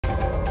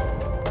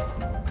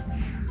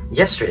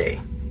Yesterday,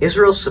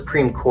 Israel's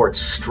Supreme Court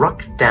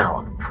struck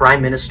down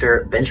Prime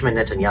Minister Benjamin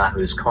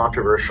Netanyahu's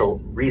controversial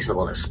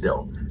reasonableness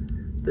bill.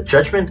 The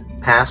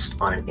judgment passed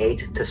on an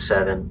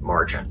 8-7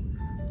 margin.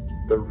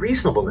 The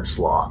reasonableness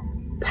law,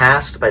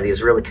 passed by the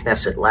Israeli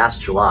Knesset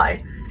last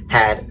July,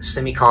 had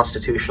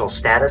semi-constitutional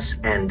status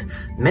and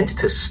meant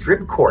to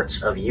strip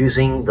courts of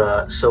using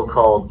the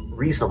so-called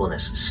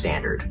reasonableness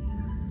standard.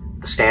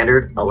 The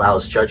standard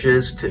allows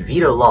judges to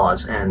veto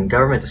laws and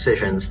government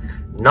decisions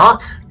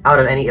not out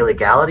of any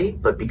illegality,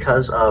 but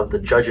because of the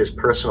judge's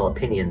personal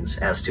opinions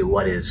as to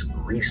what is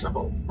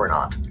reasonable or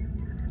not.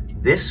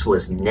 This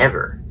was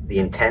never the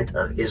intent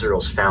of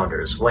Israel's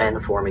founders when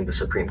forming the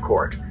Supreme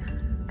Court,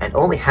 and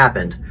only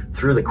happened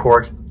through the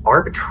court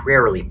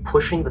arbitrarily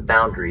pushing the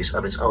boundaries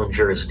of its own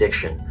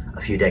jurisdiction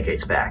a few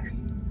decades back.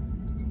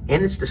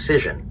 In its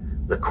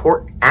decision, the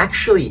court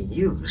actually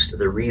used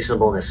the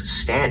reasonableness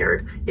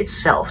standard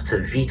itself to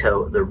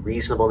veto the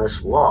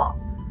reasonableness law.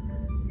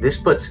 This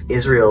puts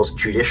Israel's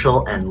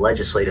judicial and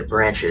legislative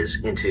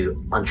branches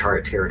into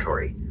uncharted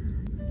territory.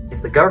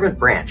 If the government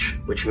branch,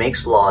 which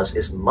makes laws,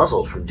 is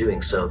muzzled from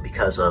doing so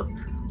because of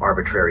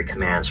arbitrary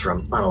commands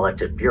from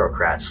unelected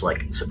bureaucrats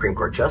like Supreme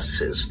Court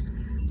justices,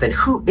 then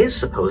who is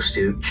supposed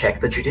to check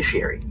the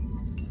judiciary?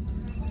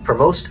 For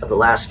most of the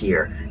last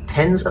year,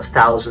 tens of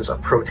thousands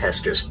of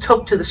protesters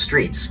took to the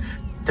streets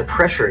to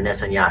pressure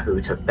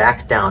Netanyahu to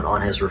back down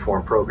on his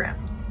reform program.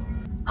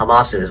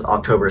 Hamas's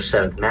October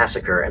 7th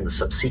massacre and the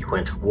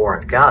subsequent war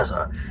in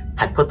Gaza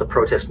had put the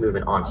protest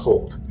movement on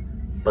hold,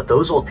 but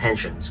those old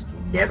tensions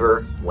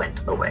never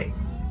went away.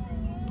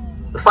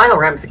 The final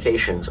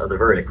ramifications of the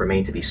verdict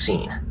remain to be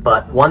seen,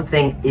 but one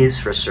thing is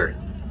for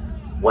certain.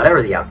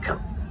 Whatever the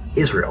outcome,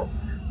 Israel,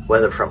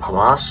 whether from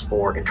Hamas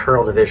or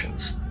internal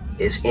divisions,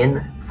 is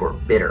in for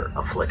bitter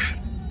affliction.